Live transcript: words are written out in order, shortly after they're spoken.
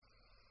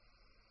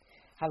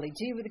Holly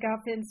G with the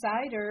Golf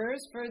Insiders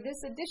for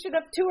this edition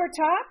of Tour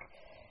Talk.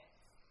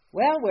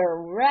 Well,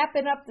 we're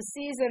wrapping up the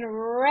season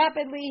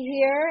rapidly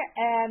here,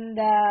 and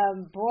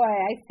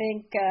I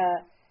think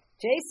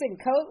Jason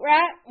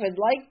Kokrak would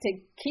like to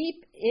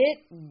keep it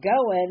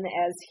going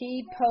as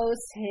he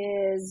posts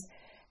his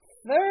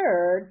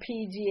third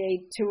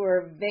PGA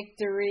Tour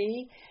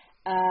victory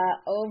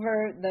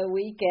over the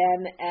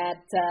weekend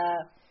at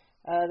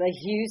the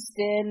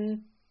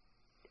Houston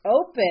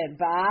Open,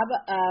 Bob.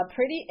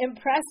 Pretty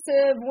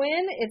impressive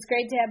win. It's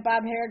great to have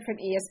Bob Harig from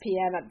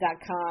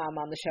ESPN.com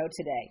on the show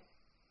today.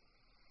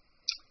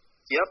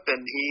 Yep,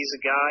 and he's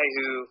a guy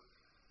who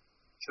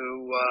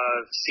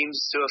seems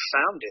to have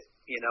found it.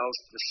 You know,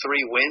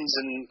 3 wins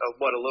in a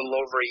little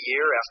over a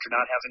year after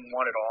not having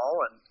won at all.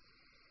 And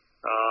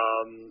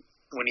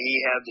when he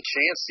had the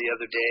chance the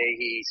other day,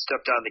 he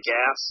stepped on the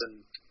gas and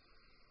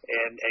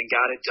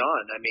got it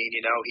done. I mean,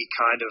 you know, he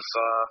kind of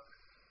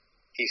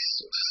he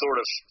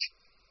sort of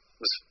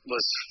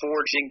was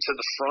forging to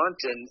the front,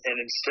 and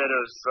instead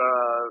of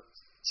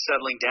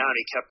settling down,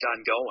 he kept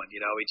on going.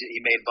 You know, he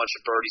made a bunch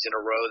of birdies in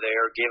a row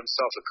there, gave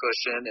himself a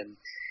cushion,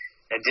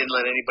 and didn't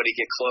let anybody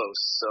get close.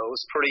 So it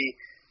was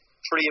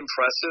pretty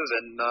impressive.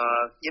 And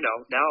you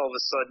know, now all of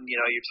a sudden,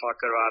 you know, you're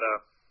talking about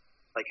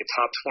a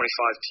top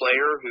 25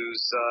 player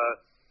who's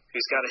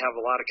got to have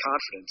a lot of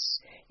confidence.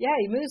 Yeah,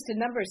 he moves to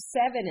number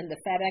 7 in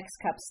the FedEx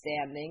Cup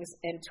standings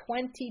and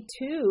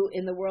 22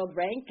 in the world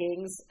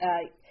rankings.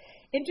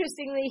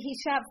 Interestingly, he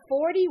shot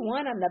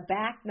 41 on the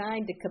back 9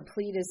 to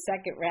complete his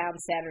second round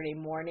Saturday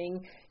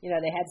morning. You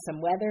know, they had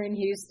some weather in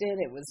Houston.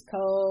 It was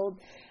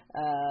cold.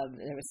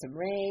 There was some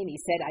rain.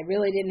 He said, I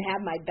really didn't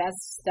have my best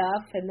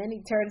stuff. And then he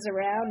turns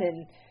around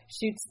and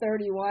shoots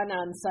 31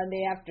 on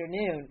Sunday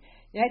afternoon.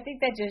 You know, I think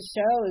that just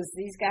shows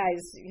these guys,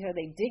 you know,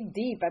 they dig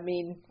deep. I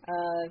mean,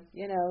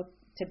 you know,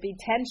 to be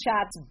 10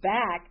 shots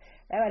back,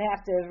 that would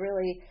have to have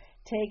really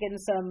taken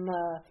some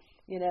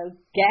you know,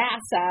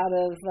 gas out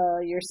of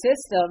your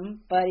system,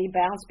 but he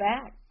bounced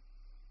back.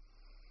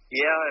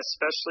 Yeah,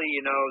 especially,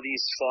 you know,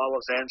 these fall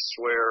events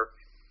where,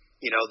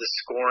 you know, the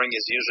scoring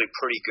is usually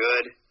pretty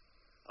good.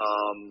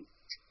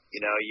 You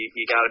know,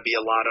 you got to be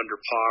a lot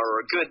under par,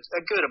 or a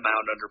good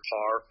amount under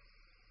par,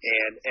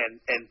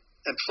 and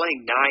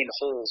playing 9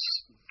 holes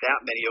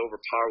that many over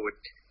par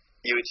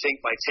you would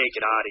think might take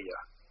it out of you.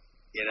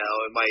 You know,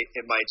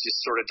 it might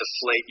just sort of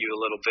deflate you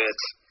a little bit.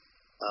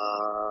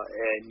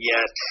 And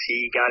yet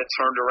he got it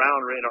turned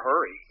around in a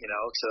hurry, you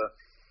know,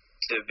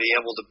 to be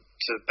able to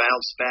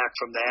bounce back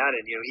from that.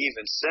 And, you know, he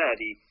even said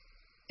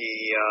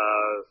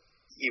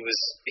he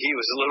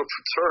was a little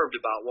perturbed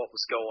about what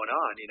was going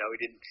on. You know,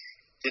 he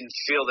didn't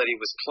feel that he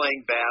was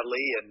playing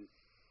badly,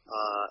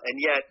 and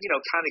yet, you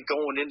know, kind of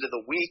going into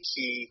the week,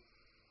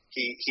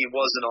 he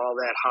wasn't all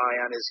that high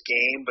on his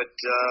game, but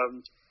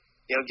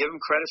you know, give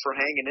him credit for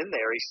hanging in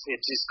there.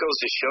 It just goes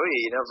to show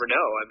you never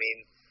know. I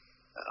mean,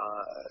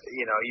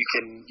 you know, you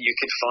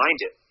can find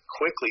it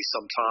quickly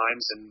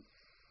sometimes and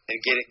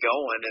get it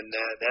going, and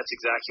that's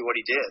exactly what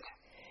he did.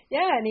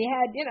 Yeah, and he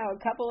had, you know, a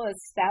couple of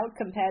stout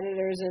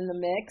competitors in the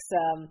mix.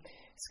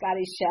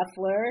 Scotty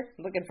Scheffler,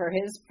 looking for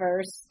his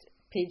first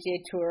PGA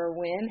Tour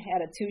win,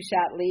 had a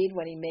 2-shot lead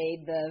when he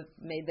made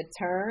the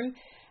turn.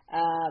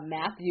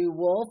 Matthew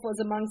Wolff was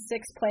among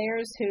 6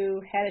 players who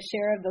had a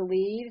share of the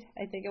lead,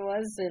 I think it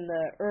was, in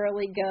the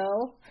early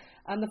go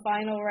on the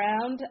final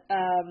round.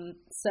 And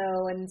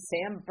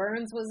Sam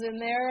Burns was in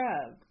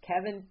there.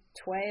 Kevin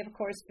Tway, of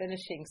course,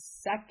 finishing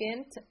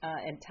second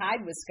and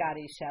tied with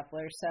Scotty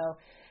Scheffler. So,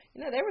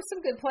 you know, there were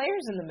some good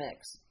players in the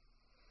mix.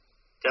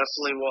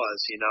 Definitely was.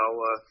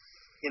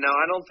 You know,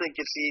 I don't think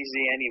it's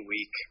easy any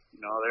week.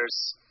 You know,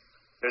 there's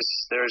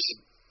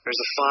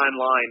a fine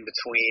line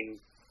between,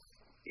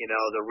 you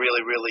know, the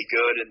really, really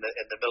good and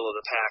the middle of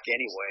the pack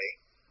anyway.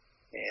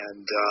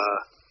 And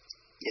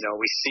you know,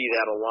 we see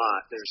that a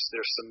lot. There's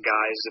some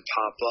guys that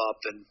pop up,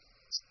 and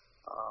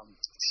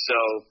so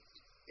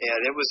yeah,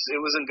 it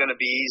wasn't going to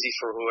be easy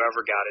for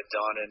whoever got it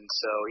done, and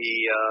so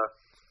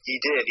he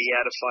did. He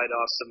had to fight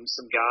off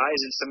some guys,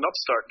 and some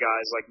upstart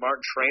guys like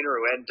Martin Traynor,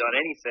 who hadn't done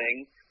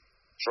anything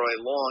for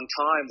a long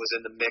time, was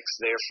in the mix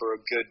there for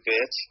a good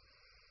bit,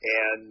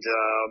 and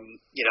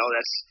you know,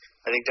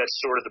 I think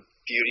that's sort of the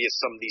beauty of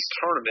some of these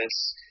tournaments,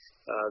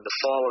 the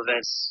fall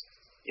events.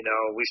 You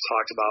know, we've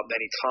talked about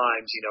many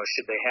times, you know,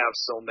 should they have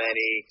so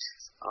many?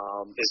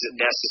 Is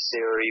it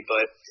necessary?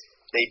 But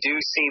they do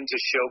seem to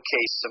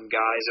showcase some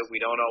guys that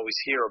we don't always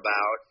hear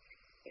about.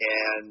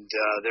 And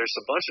there's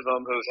a bunch of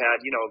them who've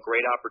had, you know, a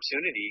great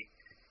opportunity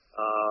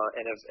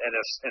and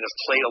have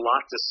played a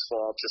lot this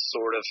fall to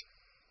sort of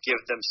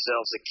give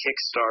themselves a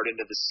kickstart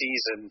into the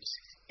season,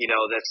 you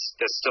know, that's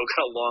still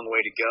got a long way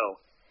to go.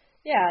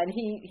 Yeah, and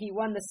he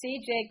won the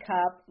CJ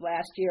Cup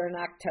last year in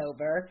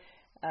October.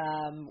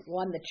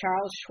 Won the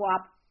Charles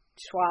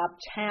Schwab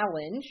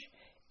Challenge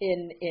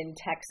in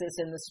Texas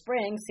in the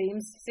spring.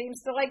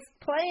 Seems to like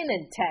playing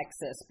in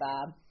Texas,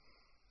 Bob.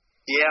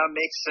 Yeah,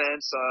 makes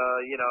sense.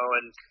 You know,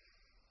 and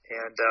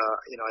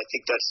you know, I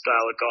think that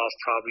style of golf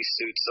probably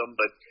suits him.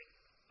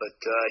 But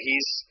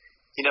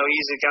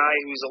he's a guy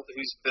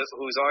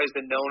who's always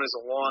been known as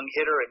a long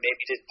hitter and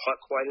maybe didn't putt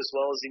quite as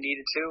well as he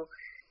needed to,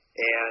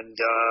 and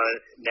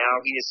now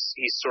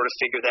he's sort of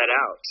figured that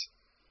out.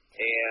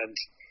 And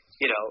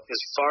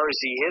as far as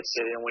he hits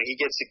it, and when he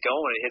gets it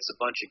going, it hits a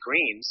bunch of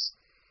greens.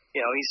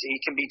 He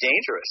can be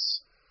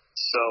dangerous.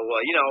 So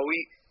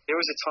there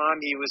was a time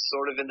he was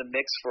sort of in the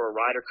mix for a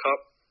Ryder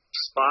Cup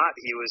spot.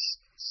 He was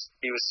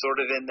sort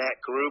of in that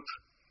group,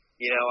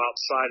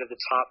 outside of the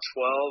top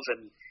 12,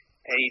 and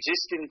he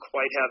just didn't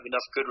quite have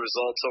enough good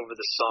results over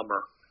the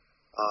summer,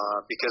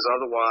 because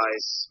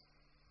otherwise,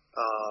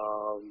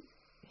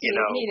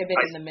 he'd have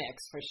been in the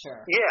mix for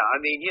sure. Yeah,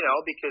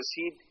 because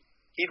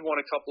he'd won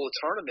a couple of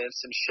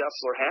tournaments and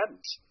Scheffler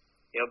hadn't.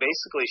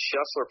 Basically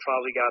Scheffler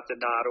probably got the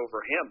nod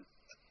over him.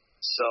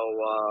 So,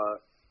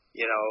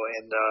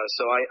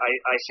 so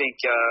I think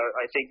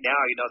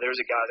now, there's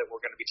a guy that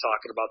we're going to be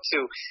talking about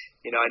too.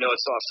 I know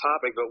it's off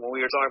topic, but when we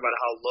were talking about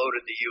how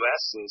loaded the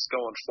U.S. is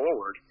going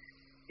forward,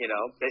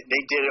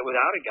 they did it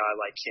without a guy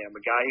like him,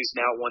 a guy who's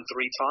now won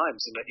 3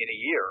 times in a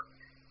year,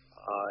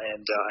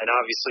 and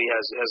obviously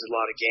has a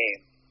lot of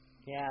game.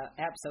 Yeah,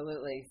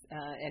 absolutely,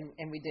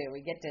 and we do.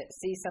 We get to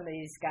see some of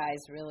these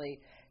guys really,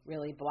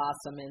 really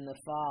blossom in the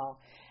fall.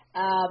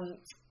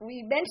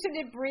 We mentioned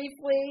it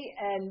briefly,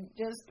 and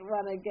just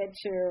want to get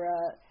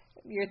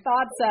your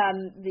thoughts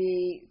on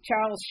the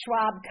Charles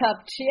Schwab Cup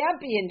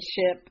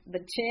Championship.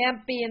 The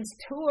Champions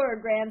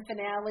Tour Grand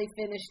Finale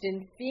finished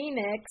in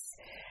Phoenix,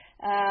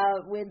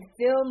 with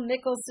Phil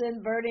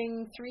Mickelson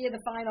birding 3 of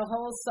the final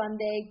holes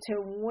Sunday to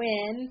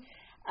win.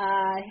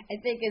 I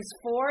think his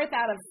 4th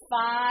out of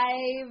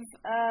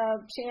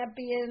 5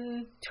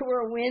 Champion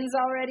Tour wins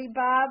already,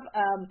 Bob.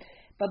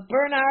 But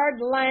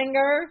Bernhard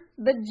Langer,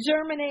 the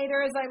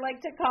Germinator, as I like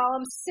to call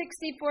him,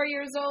 64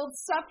 years old,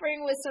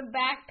 suffering with some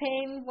back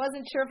pain,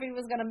 wasn't sure if he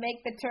was going to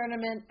make the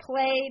tournament,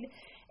 played,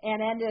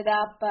 and ended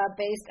up,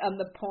 based on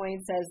the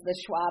points, as the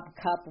Schwab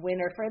Cup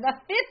winner for the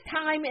 5th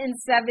time in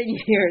 7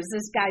 years.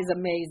 This guy's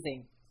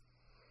amazing.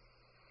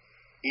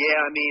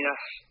 Yeah,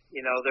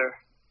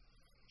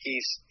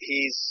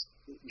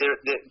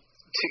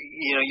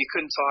 you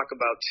couldn't talk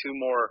about 2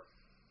 more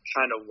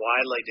kind of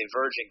widely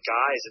divergent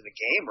guys in the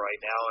game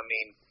right now.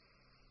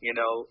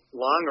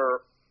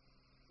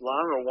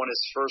 Langer won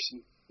his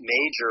first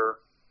major,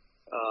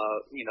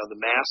 the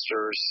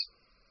Masters,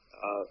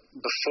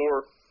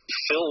 before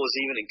Phil was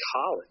even in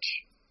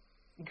college.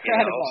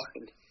 Incredible.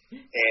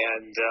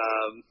 And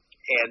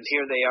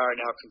here they are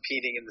now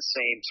competing in the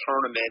same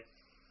tournament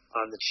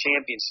on the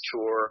Champions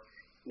Tour.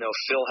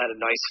 Phil had a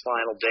nice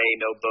final day,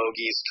 no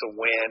bogeys to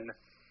win.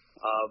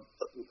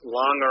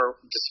 Langer,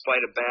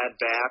 despite a bad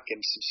back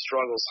and some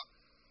struggles,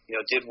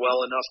 did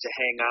well enough to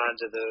hang on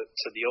to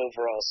the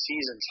overall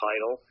season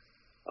title.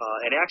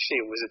 And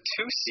actually, it was a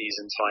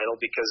 2-season title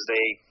because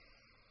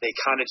they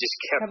kind of just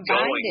kept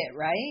combined going. It,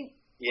 right?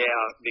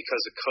 Yeah,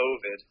 because of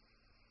COVID.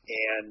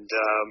 And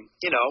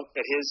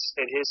at his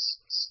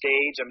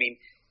stage,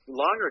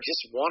 Langer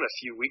just won a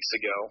few weeks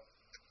ago.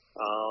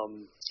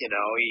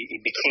 He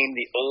became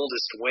the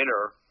oldest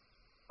winner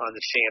on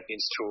the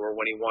Champions Tour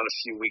when he won a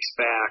few weeks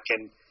back,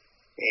 and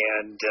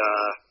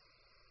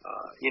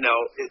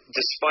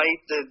despite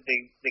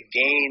the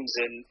gains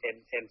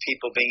and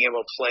people being able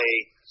to play,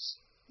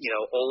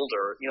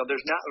 older,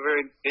 there's not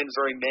been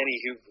very many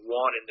who've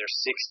won in their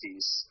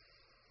 60s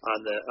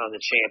on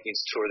the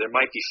Champions Tour. There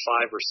might be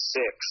 5 or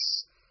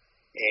 6,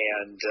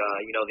 and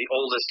the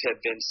oldest had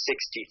been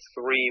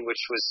 63,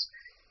 which was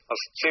a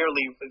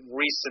fairly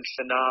recent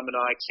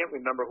phenomenon. I can't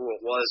remember who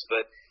it was,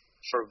 but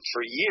for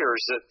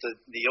years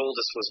the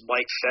oldest was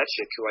Mike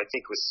Fetchick, who I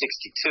think was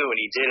 62, and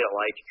he did it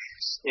like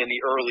in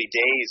the early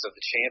days of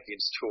the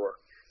Champions Tour.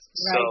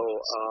 Right. So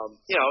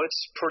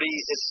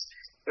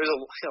there's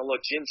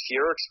look, Jim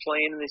Furyk's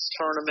playing in these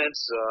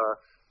tournaments,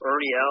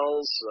 Ernie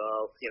Els,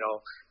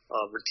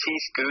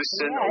 Retief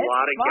Goosen, a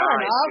lot of fun.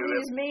 guys all who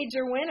these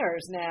major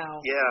winners now.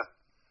 Yeah,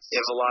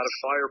 they have a lot of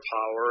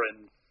firepower,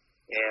 and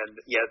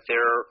yet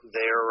they're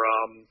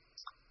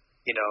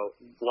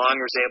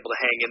Langer's able to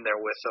hang in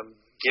there with them,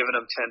 giving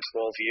them 10,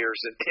 12 years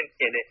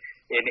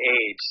in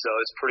age. So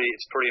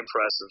it's pretty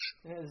impressive.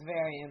 It was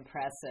very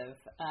impressive.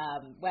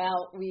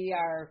 Well, we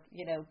are,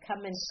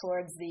 coming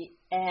towards the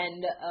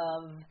end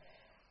of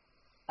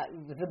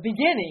the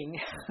beginning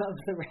of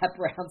the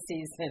wraparound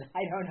season.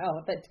 I don't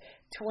know, but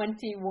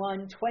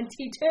 21,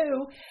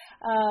 22.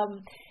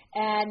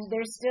 And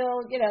there's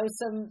still,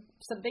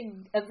 some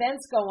big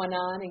events going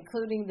on,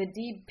 including the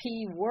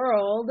DP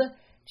World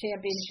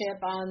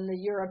Championship on the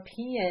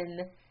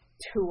European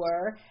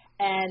Tour.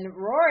 And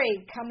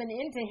Rory coming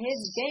into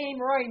his game,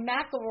 Rory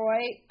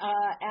McIlroy,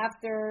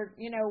 after,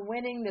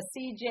 winning the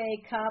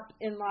CJ Cup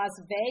in Las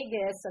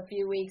Vegas a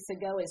few weeks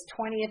ago, his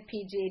 20th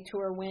PGA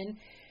Tour win.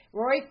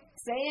 Rory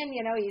saying,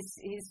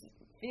 he's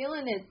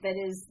feeling it, that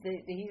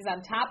he's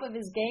on top of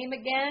his game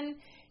again.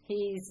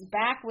 He's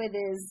back with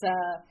his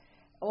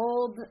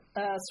old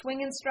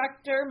swing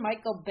instructor,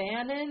 Michael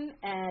Bannon,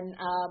 and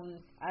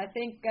I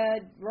think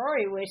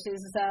Rory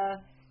wishes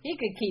he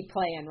could keep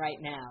playing right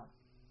now.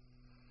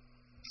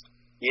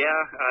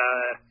 Yeah,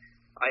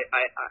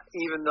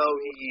 even though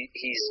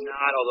he's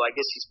not, although I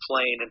guess he's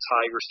playing in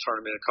Tiger's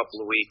tournament in a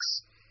couple of weeks,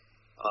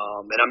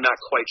 and I'm not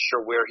quite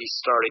sure where he's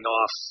starting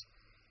off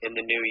in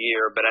the new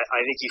year, but I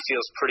think he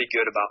feels pretty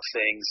good about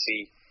things.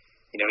 He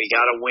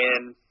got a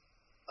win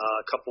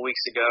a couple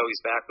weeks ago.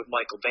 He's back with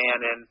Michael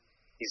Bannon.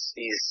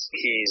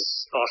 He's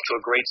off to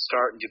a great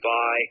start in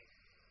Dubai,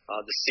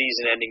 the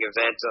season-ending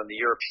event on the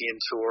European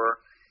Tour,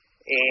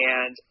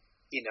 and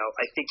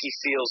I think he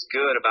feels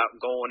good about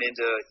going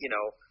into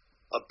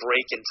a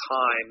break in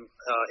time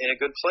in a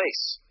good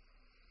place.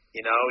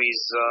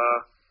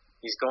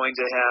 He's going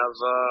to have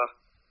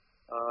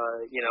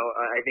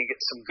I think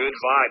it's some good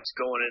vibes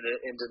going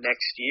into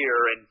next year,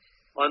 and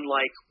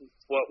unlike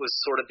what was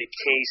sort of the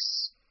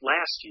case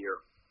last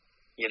year,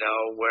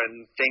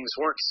 when things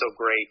weren't so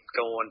great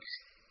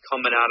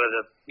coming out of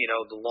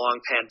the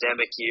long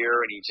pandemic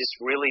year, and he just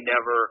really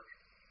never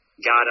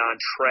got on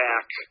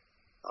track.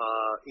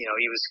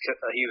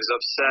 He was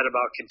upset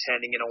about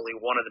contending in only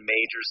one of the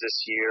majors this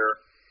year.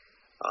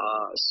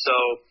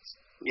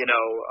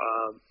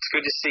 It's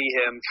good to see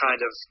him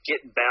kind of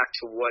getting back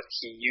to what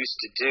he used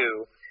to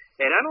do.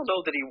 And I don't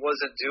know that he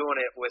wasn't doing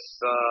it with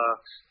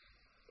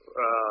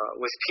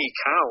Pete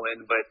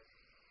Cowan, but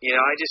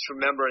I just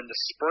remember in the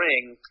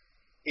spring,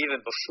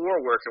 even before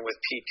working with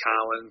Pete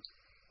Cowan,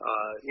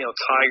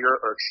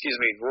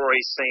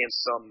 Rory saying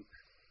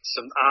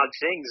some odd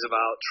things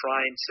about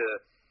trying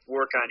to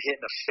work on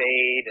hitting a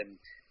fade, and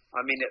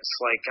it's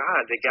like,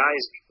 God, the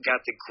guy's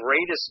got the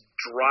greatest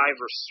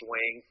driver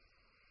swing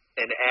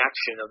and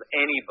action of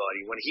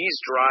anybody. When he's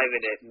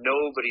driving it,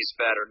 nobody's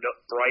better.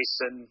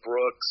 Bryson,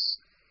 Brooks,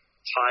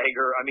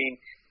 Tiger.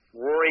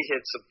 Rory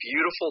hits a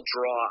beautiful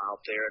draw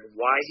out there, and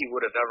why he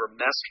would have ever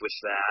messed with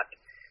that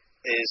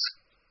is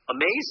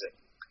amazing.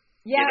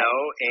 Yeah.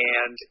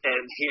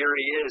 And here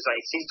he is. I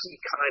think he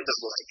kind of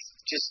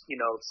just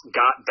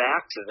got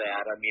back to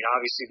that.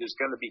 Obviously there's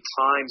going to be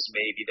times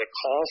maybe that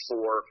call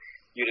for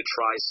you to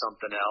try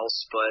something else,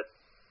 but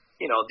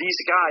these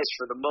guys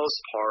for the most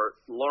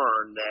part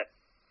learn that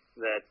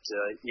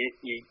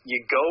you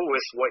go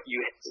with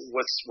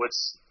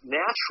what's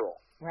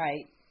natural.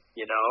 Right.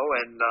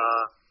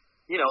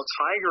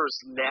 Tiger's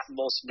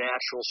most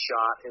natural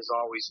shot has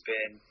always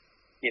been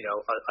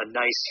a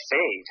nice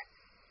fade.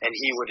 And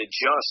he would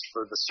adjust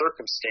for the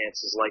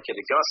circumstances like at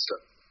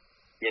Augusta.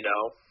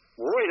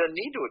 Roy doesn't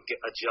need to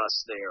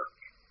adjust there.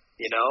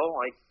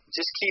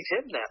 Just keep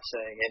hitting that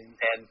thing.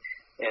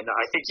 And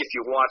I think if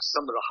you watch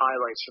some of the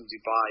highlights from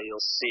Dubai,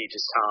 you'll see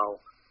just how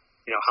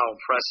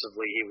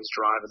impressively he was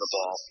driving the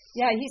ball.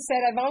 Yeah, he said,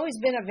 I've always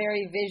been a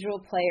very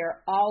visual player,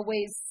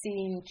 always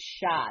seen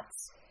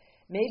shots.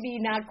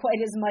 Maybe not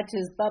quite as much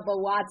as Bubba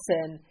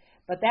Watson,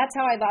 but that's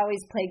how I've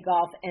always played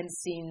golf and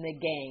seen the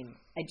game.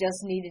 I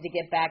just needed to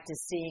get back to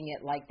seeing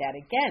it like that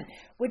again,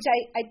 which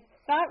I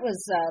thought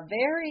was a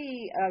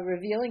very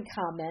revealing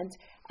comment.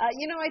 I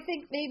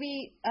think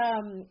maybe,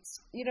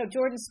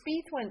 Jordan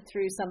Spieth went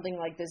through something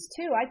like this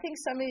too. I think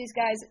some of these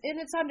guys, and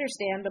it's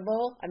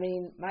understandable.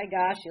 My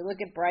gosh, you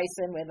look at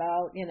Bryson with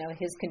all,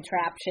 his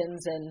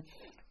contraptions and,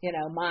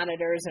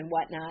 monitors and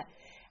whatnot.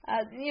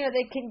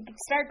 They can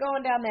start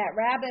going down that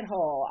rabbit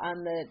hole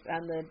on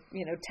the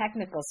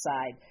technical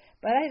side.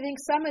 But I think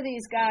some of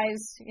these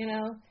guys,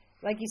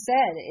 like you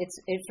said,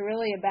 it's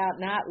really about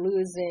not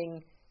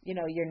losing,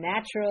 your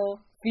natural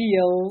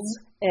feels,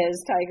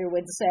 as Tiger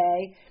would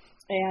say,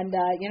 and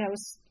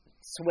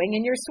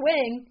swinging your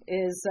swing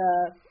is,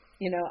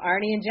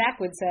 Arnie and Jack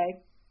would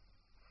say.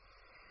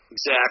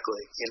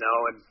 Exactly,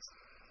 and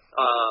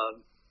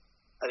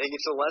I think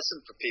it's a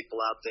lesson for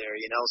people out there.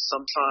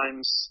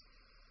 Sometimes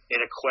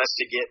in a quest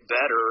to get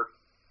better,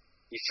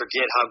 you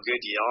forget how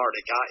good you are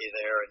that got you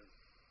there,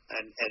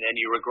 and then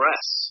you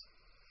regress.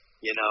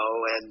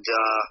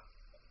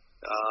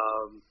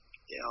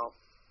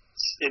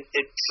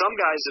 Some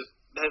guys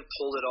have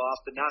pulled it off,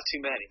 but not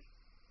too many.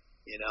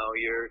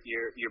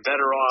 You're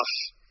better off.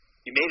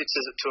 You made it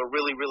to a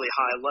really, really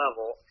high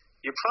level.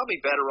 You're probably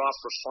better off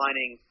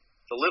refining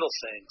the little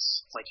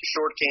things like your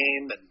short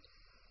game and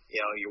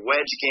your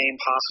wedge game,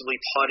 possibly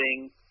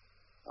putting.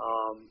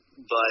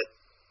 But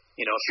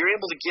if you're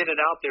able to get it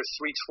out there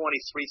 320,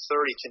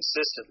 330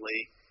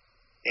 consistently,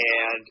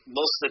 and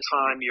most of the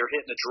time you're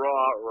hitting a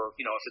draw, or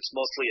if it's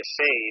mostly a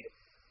fade,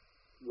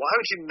 why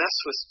would you mess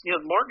with?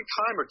 Martin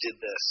Keimer did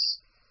this.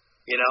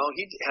 He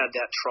had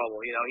that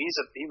trouble.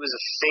 He was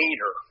a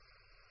fader,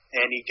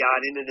 and he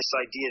got into this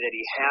idea that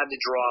he had to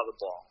draw the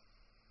ball,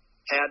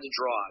 had to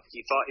draw it.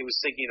 He thought he was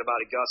thinking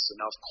about Augusta.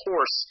 Now, of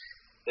course,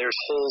 there's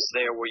holes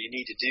there where you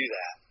need to do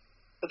that,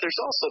 but there's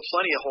also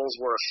plenty of holes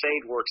where a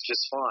fade works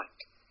just fine.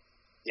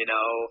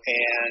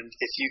 And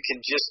if you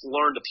can just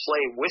learn to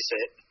play with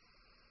it,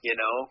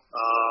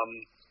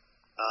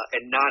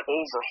 and not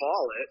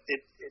overhaul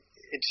it,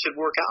 it should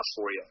work out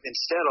for you.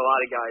 Instead, a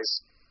lot of guys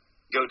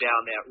go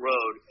down that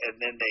road,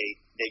 and then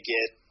they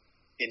get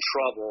in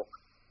trouble,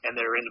 and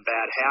they're into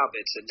bad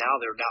habits, and now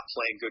they're not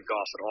playing good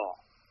golf at all.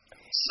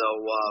 So,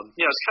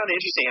 it's kind of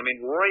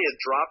interesting. Rory had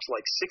dropped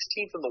like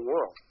 16th in the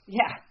world.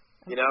 Yeah.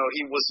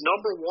 He was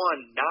number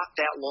one not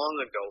that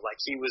long ago. Like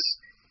he was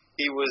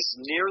he was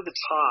near the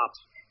top,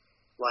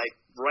 like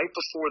right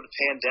before the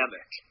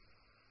pandemic.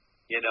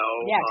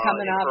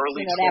 Coming in up,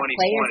 early that 2020.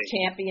 Players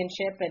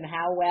Championship and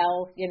how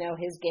well,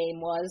 his game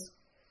was.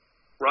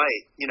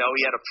 Right. He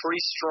had a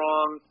pretty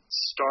strong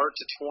start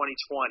to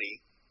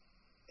 2020,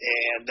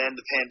 and then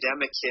the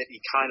pandemic hit.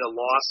 He kind of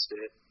lost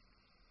it,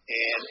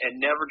 and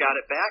never got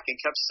it back, and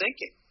kept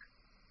sinking.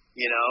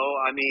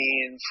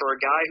 For a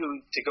guy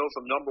to go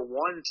from number 1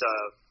 to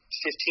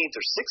 15th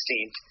or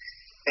 16th,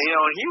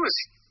 and he was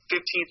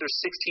 15th or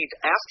 16th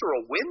after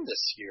a win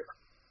this year.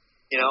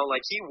 He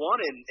won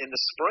in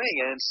the spring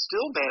and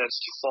still managed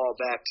to fall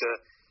back to,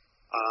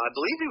 I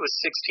believe he was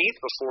 16th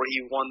before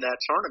he won that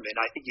tournament.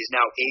 I think he's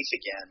now 8th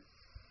again.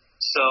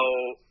 So,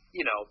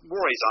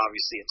 Rory's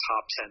obviously a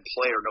top 10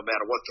 player no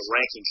matter what the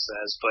ranking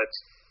says, but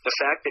the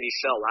fact that he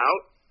fell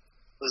out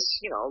was,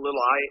 a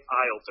little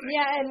eye-opening.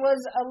 Yeah, and was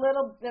a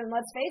little, and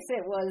let's face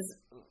it, was,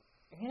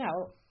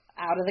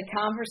 out of the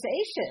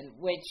conversation,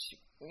 which,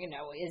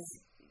 is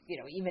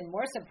even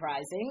more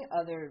surprising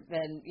other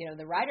than,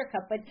 the Ryder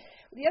Cup. But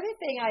the other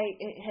thing I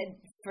had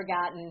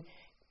forgotten,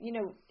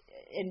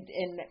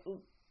 and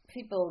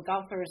people,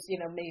 golfers,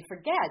 may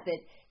forget that,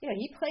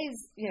 he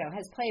plays,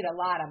 has played a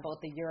lot on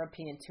both the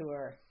European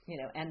Tour,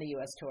 and the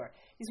U.S. Tour.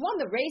 He's won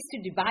the Race to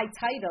Dubai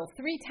title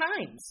 3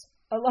 times,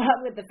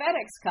 along with the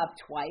FedEx Cup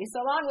twice,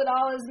 along with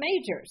all his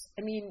majors.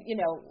 I mean,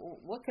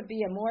 what could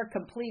be a more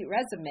complete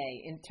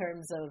resume in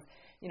terms of,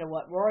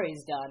 what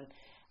Rory's done?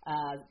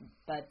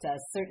 But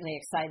certainly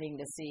exciting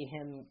to see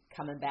him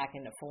coming back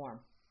into form.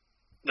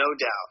 No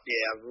doubt,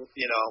 yeah.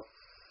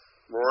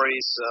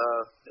 Rory's,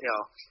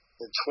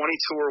 the 20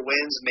 tour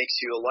wins makes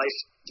you a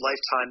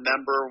lifetime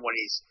member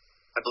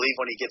I believe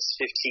when he gets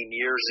 15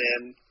 years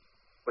in,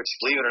 which,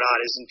 believe it or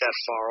not, isn't that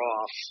far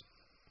off.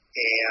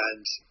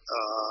 And,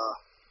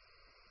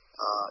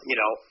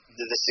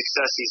 the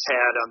success he's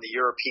had on the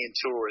European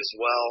Tour as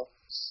well,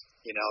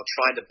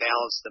 trying to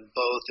balance them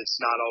both, it's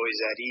not always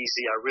that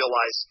easy. I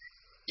realize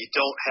you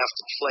don't have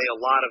to play a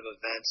lot of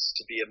events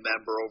to be a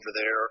member over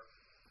there,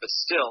 but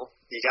still,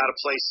 you got to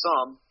play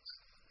some.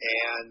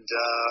 And,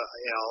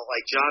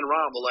 like John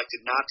Rahm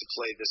elected not to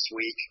play this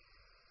week.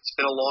 It's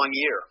been a long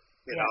year,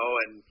 but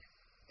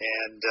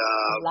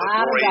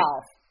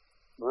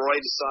Roy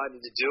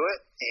decided to do it,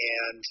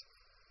 and,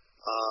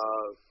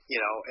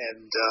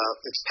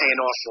 it's paying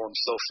off for him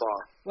so far.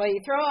 Well,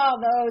 you throw all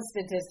those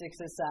statistics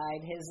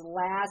aside, his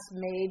last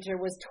major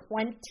was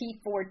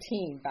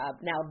 2014, Bob.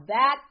 Now,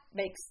 that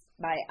makes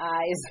my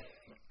eyes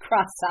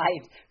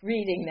cross-eyed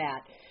reading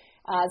that.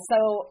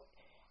 So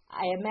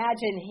I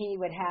imagine he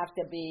would have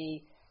to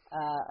be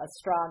a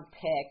strong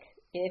pick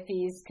if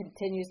he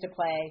continues to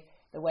play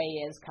the way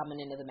he is coming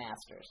into the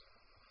Masters.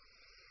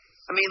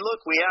 I mean,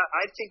 look,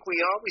 I think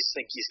we always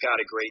think he's got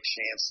a great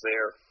chance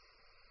there.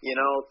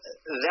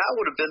 That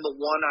would have been the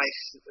one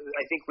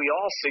I think we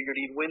all figured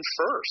he'd win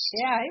first.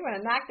 Yeah, he would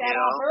have knocked that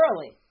off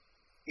early.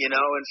 In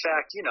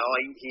fact,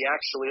 he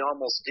actually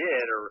almost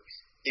did, or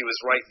he was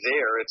right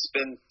there. It's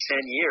been 10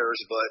 years,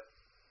 but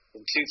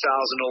in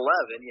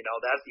 2011,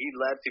 that he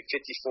led through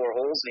 54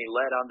 holes, and he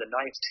led on the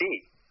 9th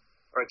tee,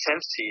 or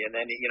 10th tee, and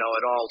then, it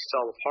all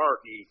fell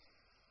apart.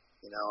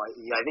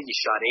 I think he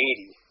shot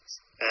 80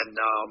 and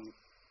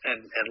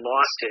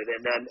lost it,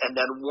 and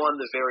then won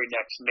the very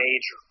next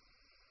major.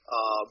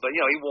 But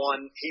he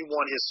won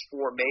his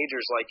 4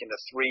 majors like in a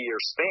 3-year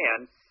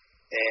span,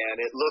 and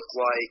it looked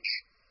like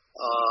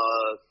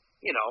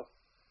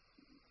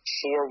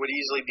 4 would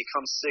easily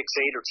become 6,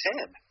 8, or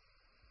 10.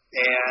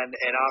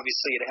 And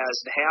obviously it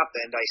hasn't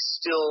happened. I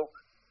still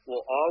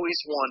will always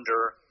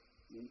wonder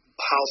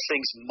how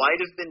things might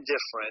have been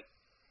different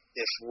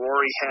if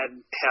Rory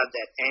hadn't had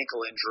that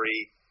ankle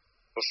injury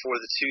before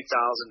the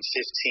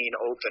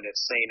 2015 Open at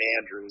St.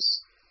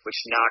 Andrews, which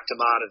knocked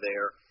him out of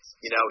there.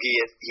 He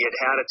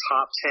had a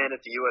top 10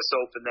 at the U.S.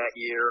 Open that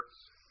year.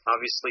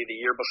 Obviously, the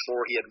year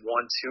before, he had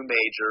won 2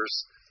 majors.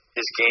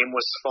 His game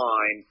was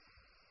fine.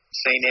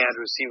 St.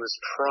 Andrews, he was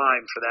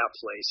primed for that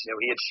place.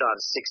 He had shot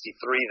a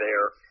 63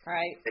 there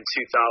in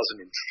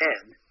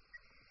 2010,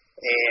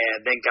 and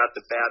then got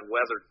the bad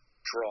weather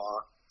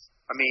draw.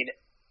 I mean,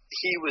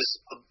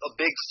 a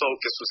big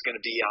focus was going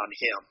to be on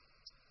him,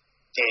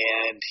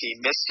 and he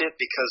missed it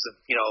because of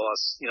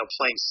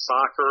playing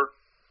soccer.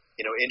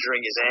 Injuring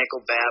his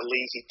ankle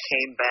badly. He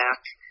came back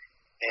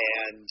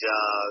and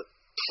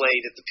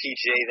played at the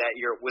PGA that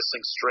year at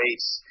Whistling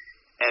Straits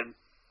and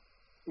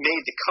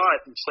made the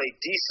cut and played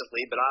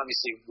decently, but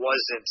obviously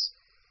wasn't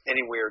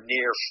anywhere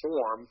near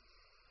form.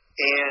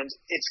 And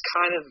it's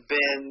kind of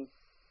been,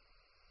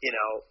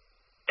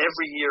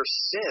 every year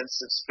since,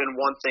 it's been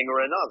one thing or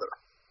another.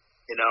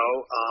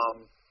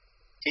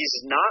 He's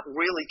not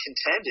really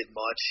contended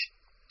much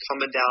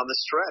coming down the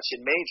stretch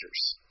in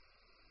majors.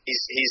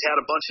 He's had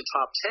a bunch of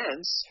top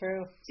 10s.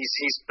 True.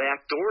 He's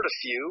backdoored a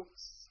few,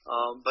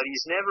 but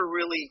he's never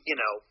really,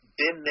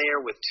 been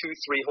there with 2-3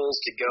 holes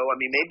to go. I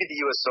mean, maybe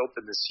the U.S.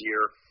 Open this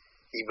year,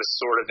 he was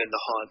sort of in the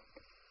hunt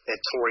at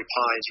Torrey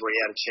Pines where he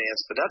had a chance,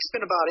 but that's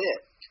been about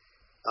it.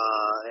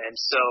 And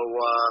so,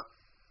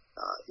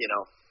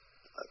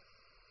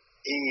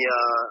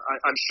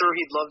 I'm sure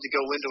he'd love to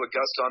go into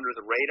Augusta under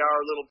the radar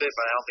a little bit,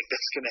 but I don't think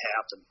that's going to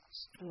happen.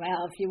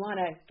 Well, if you want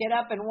to get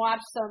up and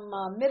watch some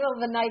middle of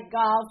the night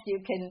golf,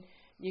 you can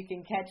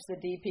catch the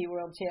DP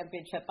World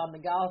Championship on the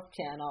Golf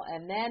Channel.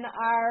 And then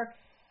our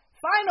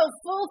final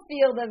full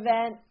field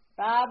event,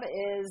 Bob,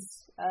 is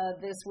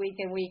this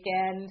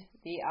weekend,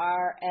 the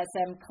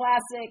RSM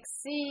Classic,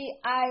 Sea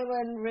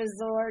Island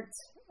Resort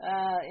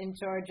in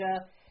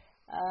Georgia.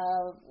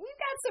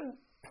 We've got some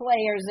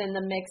players in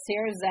the mix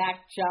here,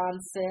 Zach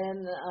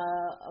Johnson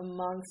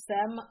amongst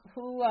them.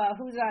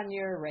 Who's on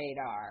your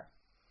radar?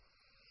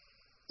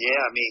 Yeah,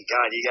 I mean,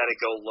 God, you got to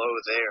go low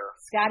there.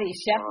 Scotty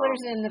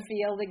Scheffler's in the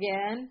field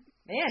again.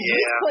 Man,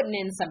 he's putting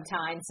in some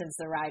time since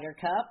the Ryder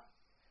Cup.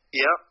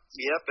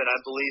 Yep, and I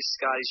believe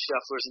Scotty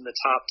Scheffler's in the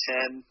top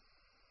 10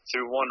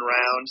 through one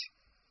round.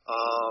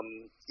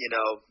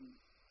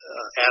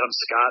 Adam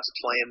Scott's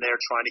playing there,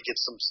 trying to get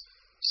some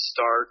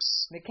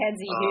starts.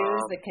 Mackenzie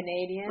Hughes, the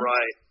Canadian.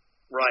 Right.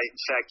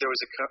 In fact, there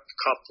was a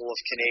couple of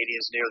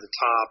Canadians near the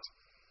top.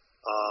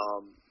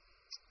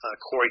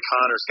 Corey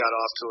Connors got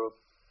off to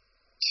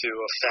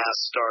a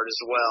fast start as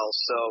well.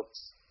 So,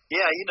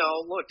 yeah,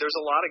 look, there's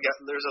a lot of good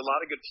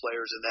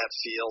players in that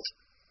field.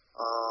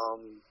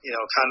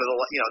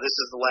 This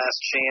is the last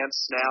chance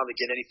now to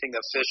get anything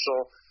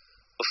official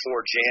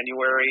before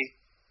January,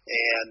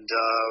 and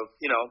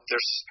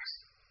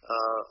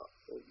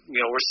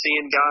we're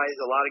seeing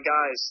a lot of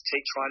guys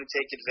trying to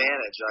take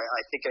advantage.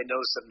 I think I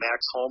noticed that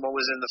Max Homa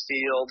was in the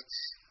field.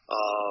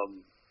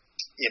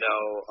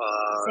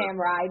 Sam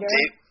Ryder.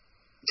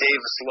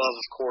 Davis Love,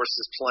 of course,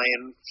 is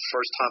playing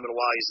first time in a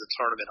while. He's the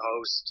tournament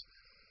host,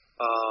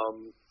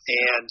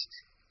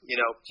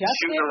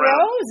 Justin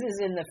Rose is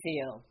in the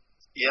field.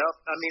 Yeah,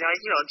 I mean,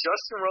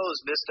 Justin Rose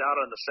missed out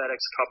on the FedEx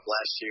Cup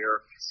last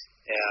year,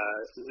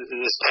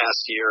 this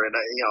past year, and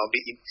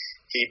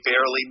he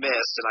barely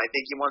missed, and I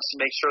think he wants to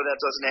make sure that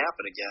doesn't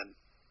happen again.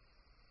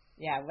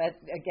 Yeah,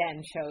 that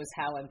again shows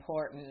how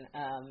important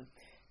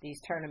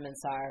these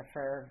tournaments are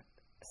for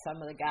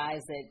some of the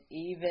guys that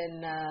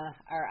even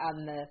are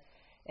on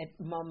at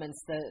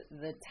moments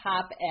the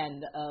top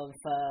end of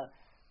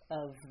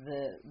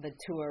the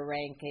tour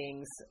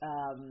rankings.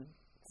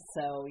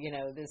 So,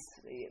 this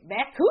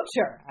Matt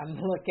Kuchar, I'm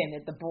looking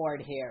at the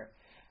board here.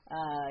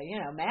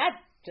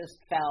 Matt just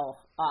fell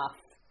off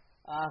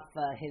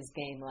his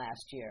game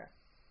last year.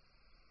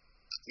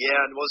 Yeah,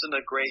 it wasn't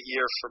a great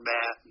year for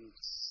Matt. And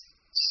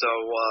so,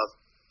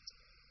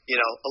 a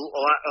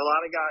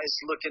lot of guys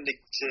looking to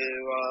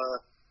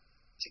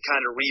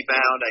kind of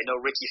rebound. I know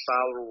Ricky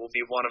Fowler will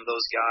be one of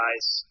those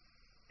guys,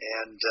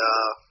 and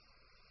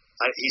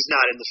he's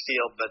not in the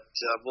field, but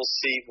we'll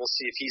see. We'll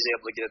see if he's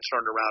able to get it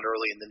turned around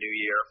early in the new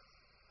year.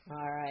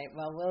 All right.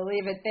 Well, we'll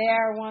leave it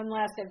there. One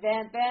last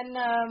event. Then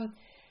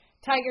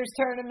Tiger's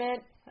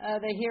tournament,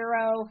 the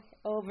Hero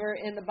over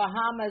in the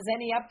Bahamas.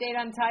 Any update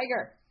on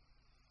Tiger?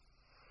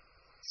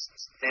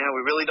 Yeah,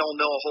 we really don't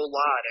know a whole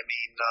lot. I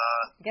mean,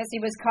 I guess he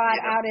was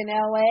caught out in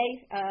L.A.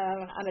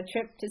 On a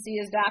trip to see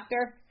his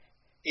doctor.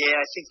 Yeah,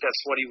 I think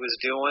that's what he was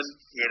doing.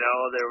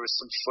 There was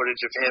some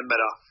footage of him at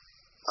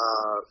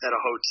a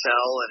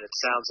hotel, and it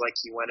sounds like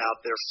he went out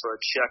there for a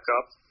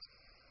checkup.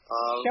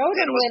 Showed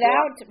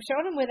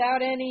him without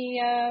any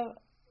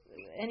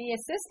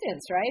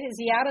assistance, right? Is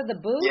he out of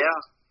the boot?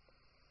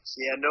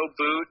 Yeah, no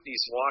boot.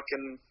 He's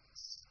walking.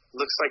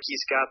 Looks like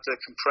he's got the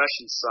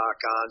compression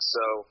sock on,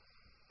 so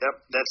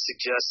that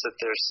suggests that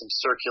there's some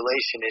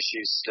circulation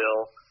issues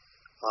still.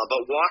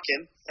 But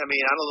walking, I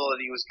mean, I don't know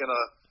that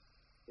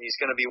he's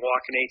gonna be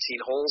walking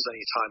 18 holes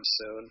anytime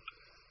soon,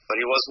 but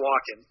he was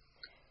walking.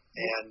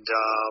 And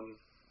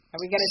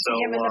are we going to see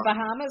him in the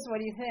Bahamas?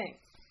 What do you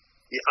think?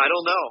 Yeah, I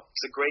don't know.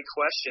 It's a great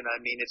question. I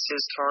mean, it's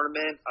his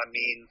tournament. I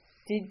mean,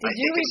 did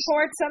you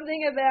report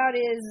something about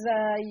his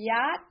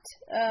yacht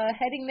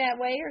heading that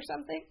way or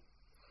something?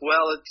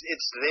 Well,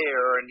 it's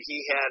there, and he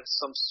had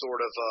some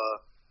sort of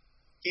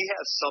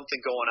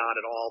something going on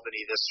in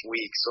Albany this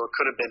week, so it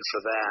could have been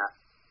for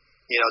that.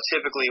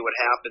 Typically what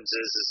happens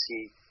is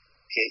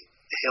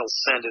he'll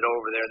send it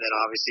over there, and then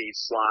obviously he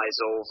flies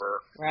over.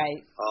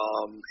 Right.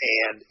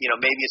 And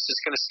maybe it's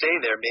just going to stay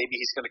there. Maybe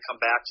he's going to come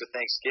back for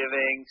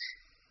Thanksgiving.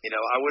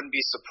 I wouldn't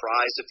be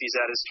surprised if he's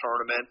at his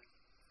tournament.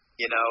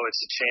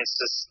 It's a chance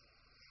to.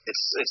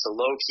 It's a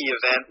low key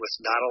event with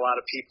not a lot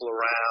of people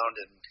around,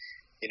 and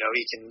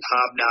he can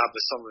hobnob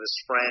with some of his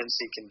friends.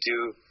 He can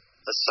do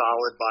a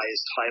solid by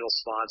his title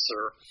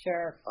sponsor.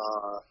 Sure.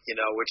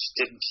 Which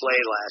didn't play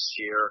last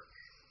year.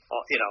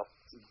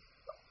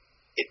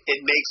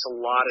 It makes a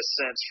lot of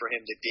sense for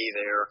him to be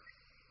there.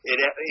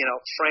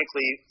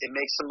 Frankly, it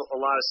makes a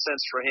lot of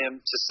sense for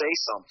him to say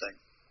something.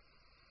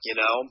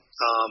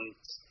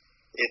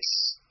 It's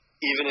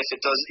even if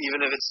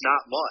it's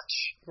not much.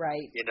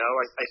 Right.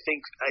 I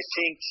think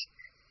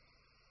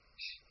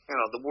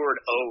the word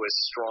owe is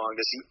strong.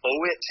 Does he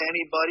owe it to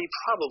anybody?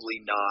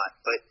 Probably not.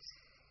 But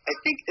I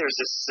think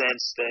there's a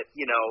sense that,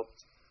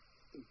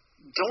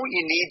 don't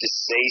you need to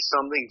say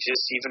something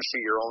just even for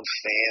your own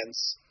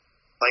fans?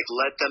 Like,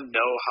 let them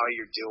know how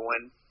you're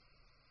doing.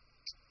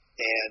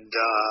 And,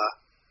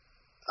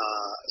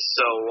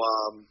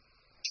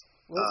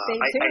 We'll stay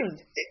tuned.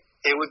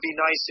 It would be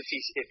nice if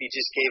he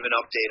just gave an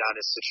update on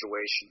his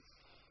situation.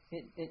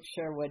 It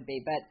sure would be,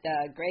 but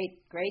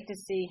great to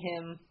see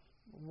him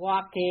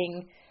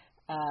walking.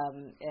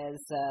 As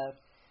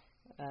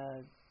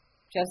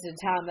Justin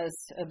Thomas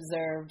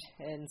observed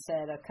and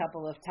said a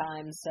couple of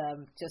times,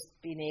 just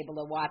being able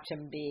to watch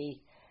him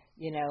be,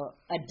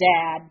 a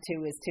dad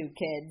to his two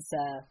kids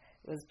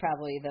was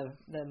probably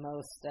the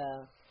most,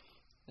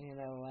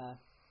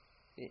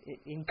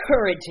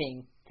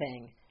 encouraging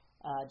thing.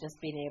 Just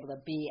being able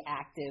to be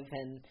active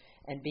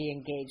and be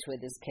engaged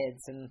with his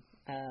kids, and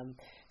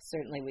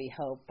certainly we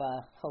hope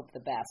the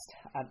best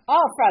on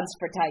all fronts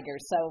for Tiger.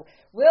 So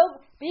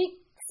we'll be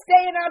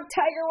staying on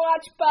Tiger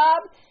Watch,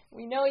 Bob.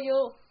 We know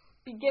you'll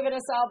be giving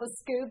us all the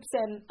scoops,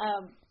 and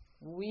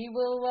we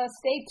will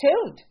stay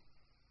tuned.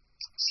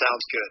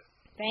 Sounds good.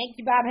 Thank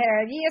you, Bob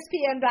Harig,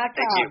 ESPN.com.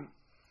 Thank you.